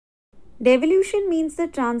Devolution means the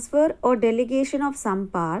transfer or delegation of some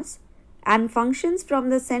powers and functions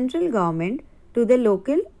from the central government to the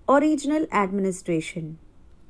local or regional administration.